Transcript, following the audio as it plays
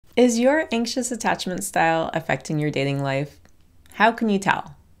Is your anxious attachment style affecting your dating life? How can you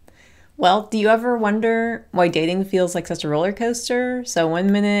tell? Well, do you ever wonder why dating feels like such a roller coaster? So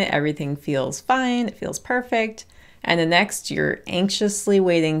one minute everything feels fine, it feels perfect, and the next you're anxiously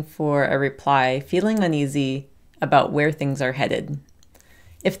waiting for a reply, feeling uneasy about where things are headed.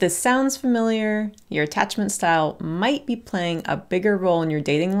 If this sounds familiar, your attachment style might be playing a bigger role in your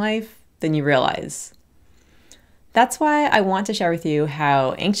dating life than you realize. That's why I want to share with you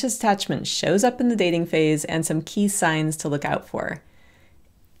how anxious attachment shows up in the dating phase and some key signs to look out for.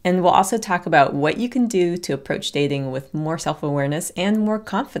 And we'll also talk about what you can do to approach dating with more self-awareness and more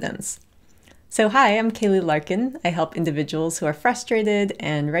confidence. So hi, I'm Kaylee Larkin. I help individuals who are frustrated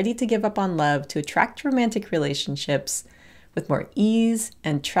and ready to give up on love to attract romantic relationships with more ease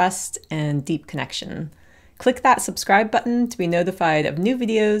and trust and deep connection. Click that subscribe button to be notified of new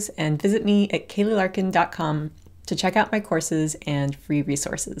videos and visit me at kayleelarkin.com to check out my courses and free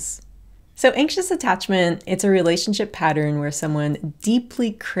resources. So anxious attachment, it's a relationship pattern where someone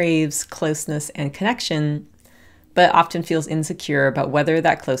deeply craves closeness and connection, but often feels insecure about whether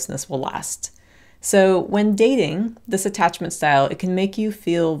that closeness will last. So when dating this attachment style, it can make you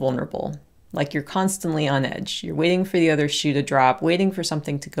feel vulnerable, like you're constantly on edge. You're waiting for the other shoe to drop, waiting for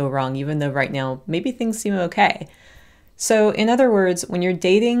something to go wrong, even though right now maybe things seem okay. So in other words, when you're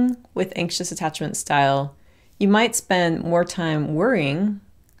dating with anxious attachment style, you might spend more time worrying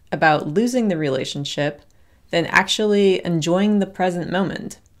about losing the relationship than actually enjoying the present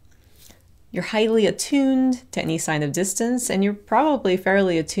moment. You're highly attuned to any sign of distance, and you're probably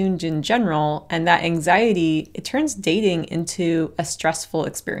fairly attuned in general, and that anxiety, it turns dating into a stressful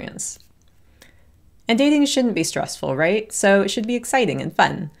experience. And dating shouldn't be stressful, right? So it should be exciting and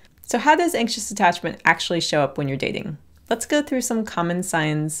fun. So how does anxious attachment actually show up when you're dating? Let's go through some common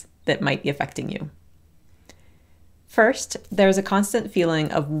signs that might be affecting you. First, there's a constant feeling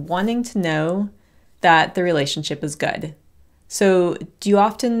of wanting to know that the relationship is good. So do you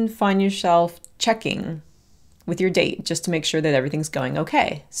often find yourself checking with your date just to make sure that everything's going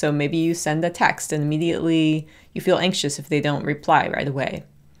okay? So maybe you send a text and immediately you feel anxious if they don't reply right away.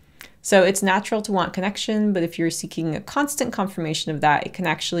 So it's natural to want connection, but if you're seeking a constant confirmation of that, it can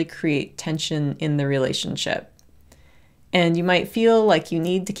actually create tension in the relationship. And you might feel like you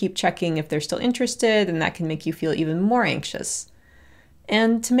need to keep checking if they're still interested, and that can make you feel even more anxious.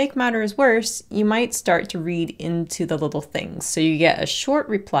 And to make matters worse, you might start to read into the little things. So you get a short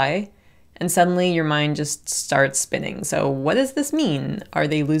reply, and suddenly your mind just starts spinning. So what does this mean? Are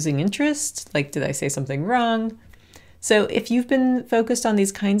they losing interest? Like, did I say something wrong? So if you've been focused on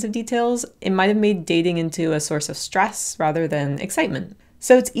these kinds of details, it might have made dating into a source of stress rather than excitement.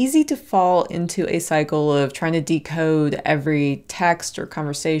 So it's easy to fall into a cycle of trying to decode every text or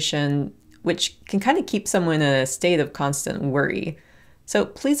conversation, which can kind of keep someone in a state of constant worry. So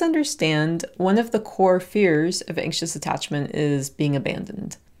please understand, one of the core fears of anxious attachment is being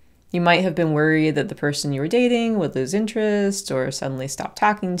abandoned. You might have been worried that the person you were dating would lose interest or suddenly stop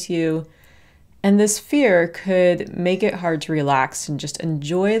talking to you. And this fear could make it hard to relax and just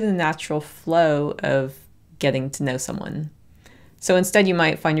enjoy the natural flow of getting to know someone. So instead, you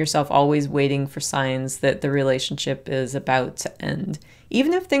might find yourself always waiting for signs that the relationship is about to end,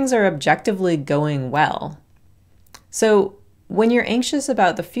 even if things are objectively going well. So when you're anxious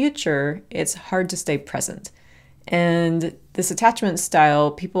about the future, it's hard to stay present. And this attachment style,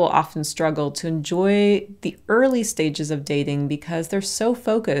 people often struggle to enjoy the early stages of dating because they're so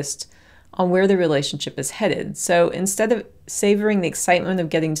focused on where the relationship is headed. So instead of savoring the excitement of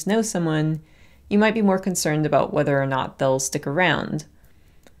getting to know someone, you might be more concerned about whether or not they'll stick around.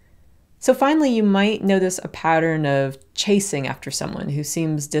 So finally, you might notice a pattern of chasing after someone who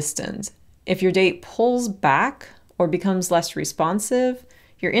seems distant. If your date pulls back or becomes less responsive,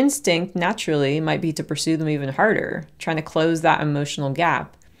 your instinct naturally might be to pursue them even harder, trying to close that emotional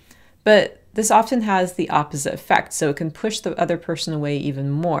gap. But this often has the opposite effect, so it can push the other person away even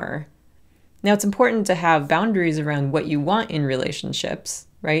more. Now, it's important to have boundaries around what you want in relationships,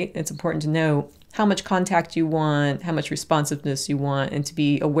 right? It's important to know how much contact you want, how much responsiveness you want, and to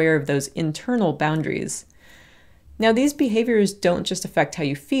be aware of those internal boundaries. Now, these behaviors don't just affect how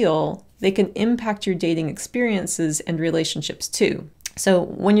you feel, they can impact your dating experiences and relationships too. So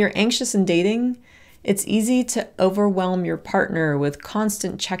when you're anxious in dating, it's easy to overwhelm your partner with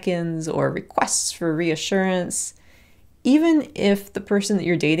constant check-ins or requests for reassurance. Even if the person that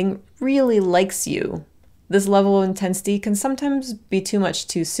you're dating really likes you, this level of intensity can sometimes be too much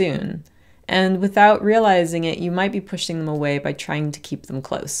too soon. And without realizing it, you might be pushing them away by trying to keep them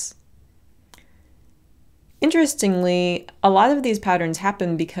close. Interestingly, a lot of these patterns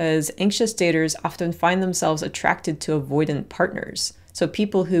happen because anxious daters often find themselves attracted to avoidant partners. So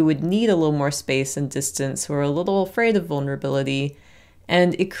people who would need a little more space and distance, who are a little afraid of vulnerability.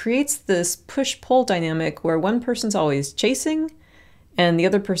 And it creates this push-pull dynamic where one person's always chasing and the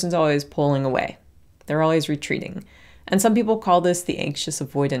other person's always pulling away. They're always retreating. And some people call this the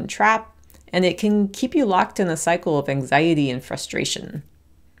anxious-avoidant trap, and it can keep you locked in a cycle of anxiety and frustration.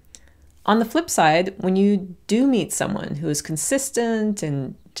 On the flip side, when you do meet someone who is consistent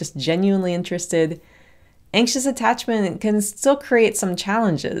and just genuinely interested, anxious attachment can still create some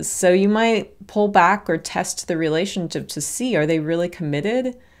challenges. So you might pull back or test the relationship to see, are they really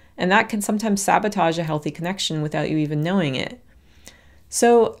committed? And that can sometimes sabotage a healthy connection without you even knowing it.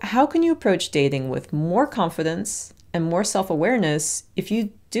 So how can you approach dating with more confidence and more self-awareness if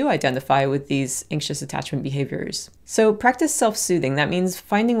you do identify with these anxious attachment behaviors? So practice self-soothing. That means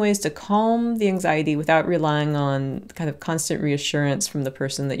finding ways to calm the anxiety without relying on kind of constant reassurance from the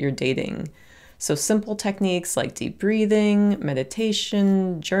person that you're dating. So simple techniques like deep breathing,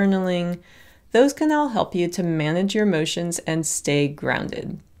 meditation, journaling, those can all help you to manage your emotions and stay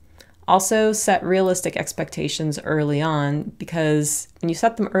grounded. Also, set realistic expectations early on, because when you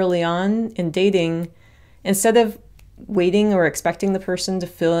set them early on in dating, instead of waiting or expecting the person to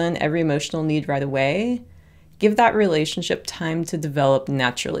fill in every emotional need right away, give that relationship time to develop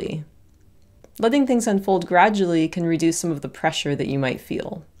naturally. Letting things unfold gradually can reduce some of the pressure that you might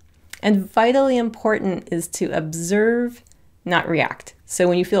feel. And vitally important is to observe, not react. So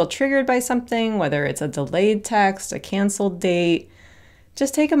when you feel triggered by something, whether it's a delayed text, a canceled date,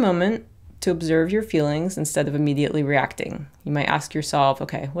 just take a moment to observe your feelings instead of immediately reacting. You might ask yourself,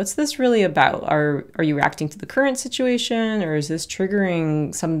 okay, what's this really about? Are you reacting to the current situation, or is this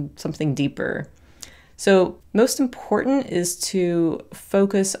triggering something deeper? So most important is to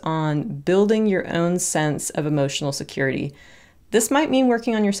focus on building your own sense of emotional security. This might mean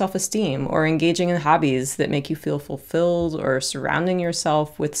working on your self-esteem or engaging in hobbies that make you feel fulfilled, or surrounding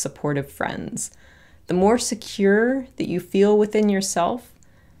yourself with supportive friends. The more secure that you feel within yourself,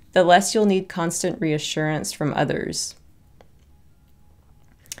 the less you'll need constant reassurance from others.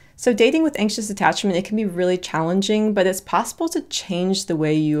 So dating with anxious attachment, it can be really challenging, but it's possible to change the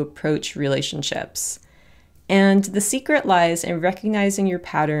way you approach relationships. And the secret lies in recognizing your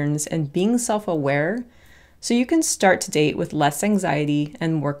patterns and being self-aware, so you can start to date with less anxiety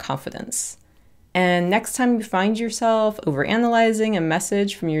and more confidence. And next time you find yourself overanalyzing a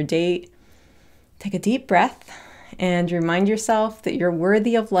message from your date, take a deep breath and remind yourself that you're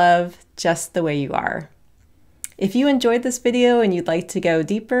worthy of love just the way you are. If you enjoyed this video and you'd like to go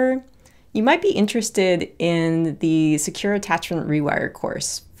deeper, you might be interested in the Secure Attachment Rewire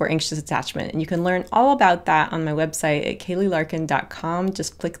course for anxious attachment. And you can learn all about that on my website at kayleelarkin.com.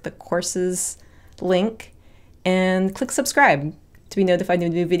 Just click the courses link and click subscribe to be notified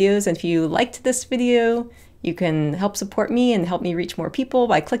of new videos. And if you liked this video, you can help support me and help me reach more people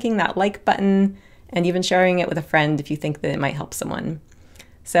by clicking that like button and even sharing it with a friend if you think that it might help someone.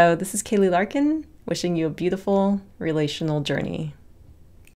 So this is Kaylee Larkin, wishing you a beautiful relational journey.